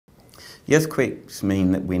The earthquakes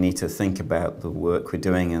mean that we need to think about the work we're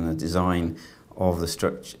doing and the design of the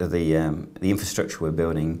structure, the infrastructure we're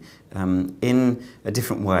building in a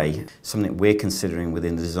different way. Something we're considering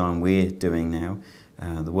within the design we're doing now,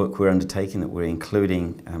 the work we're undertaking, that we're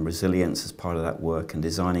including resilience as part of that work and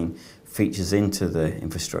designing features into the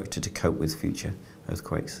infrastructure to cope with future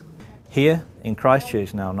earthquakes. Here in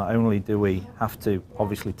Christchurch now, not only do we have to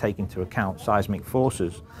obviously take into account seismic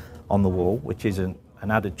forces on the wall, which is an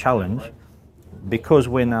added challenge, because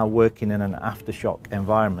we're now working in an aftershock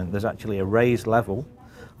environment, there's actually a raised level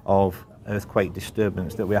of earthquake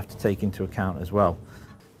disturbance that we have to take into account as well.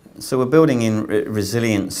 So we're building in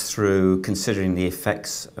resilience through considering the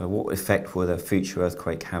effects, what effect will a future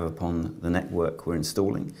earthquake have upon the network we're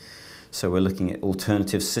installing. So we're looking at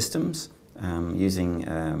alternative systems, using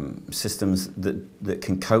systems that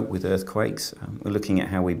can cope with earthquakes. We're looking at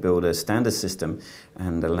how we build a standard system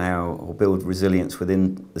and allow or build resilience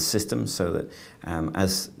within the system so that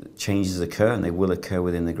as changes occur, and they will occur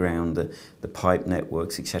within the ground, the pipe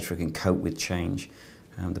networks, etc., can cope with change.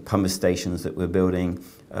 The pumper stations that we're building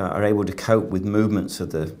are able to cope with movements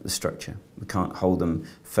of the structure. We can't hold them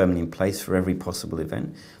firmly in place for every possible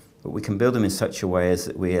event, but we can build them in such a way as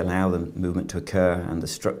that we allow the movement to occur and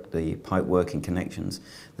the pipe work and connections.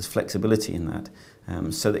 There's flexibility in that,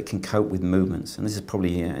 so that it can cope with movements. And this is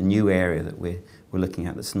probably a new area that we're looking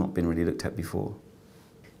at that's not been really looked at before.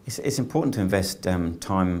 It's important to invest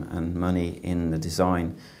time and money in the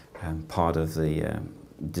design part of the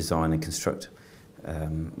design and construct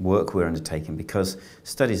work we're undertaking, because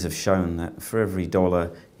studies have shown that for every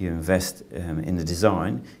dollar you invest in the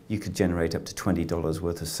design, you could generate up to $20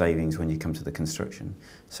 worth of savings when you come to the construction.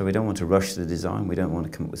 So we don't want to rush the design, we don't want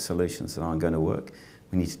to come up with solutions that aren't going to work.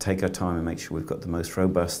 We need to take our time and make sure we've got the most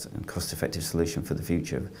robust and cost-effective solution for the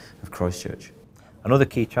future of Christchurch. Another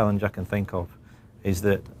key challenge I can think of is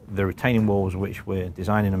that the retaining walls which we're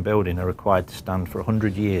designing and building are required to stand for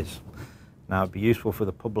 100 years. Now, it'd be useful for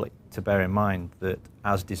the public to bear in mind that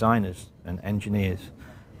as designers and engineers,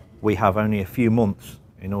 we have only a few months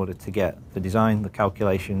in order to get the design, the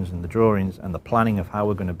calculations and the drawings and the planning of how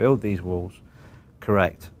we're going to build these walls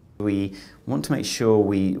correct. We want to make sure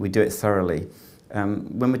we do it thoroughly.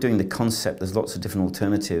 When we're doing the concept, there's lots of different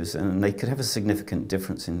alternatives, and they could have a significant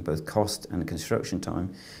difference in both cost and construction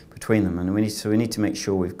time between them. And we need to make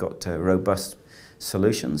sure we've got robust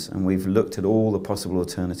solutions, and we've looked at all the possible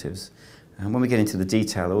alternatives. And when we get into the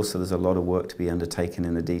detail, also there's a lot of work to be undertaken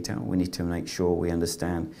in the detail. We need to make sure we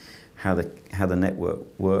understand how the network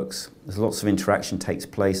works. There's lots of interaction takes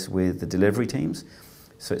place with the delivery teams.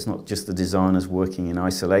 So it's not just the designers working in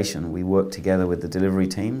isolation. We work together with the delivery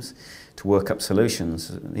teams to work up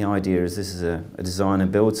solutions. The idea is this is a design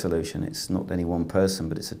and build solution. It's not any one person,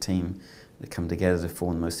 but it's a team that come together to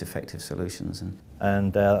form the most effective solutions.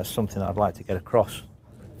 And that's something that I'd like to get across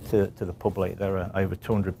to the public. There are over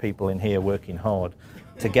 200 people in here working hard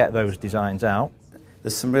to get those designs out.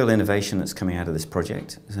 There's some real innovation that's coming out of this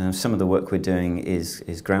project. Some of the work we're doing is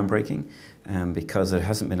groundbreaking because there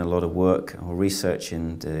hasn't been a lot of work or research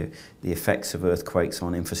into the effects of earthquakes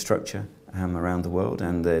on infrastructure around the world,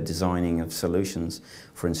 and the designing of solutions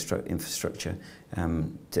for infrastructure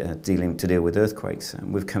to deal with earthquakes.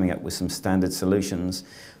 And we're coming up with some standard solutions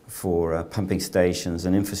for pumping stations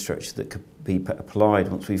and infrastructure that could be applied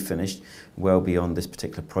once we've finished well beyond this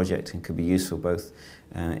particular project, and could be useful both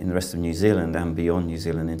in the rest of New Zealand and beyond New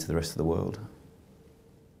Zealand into the rest of the world.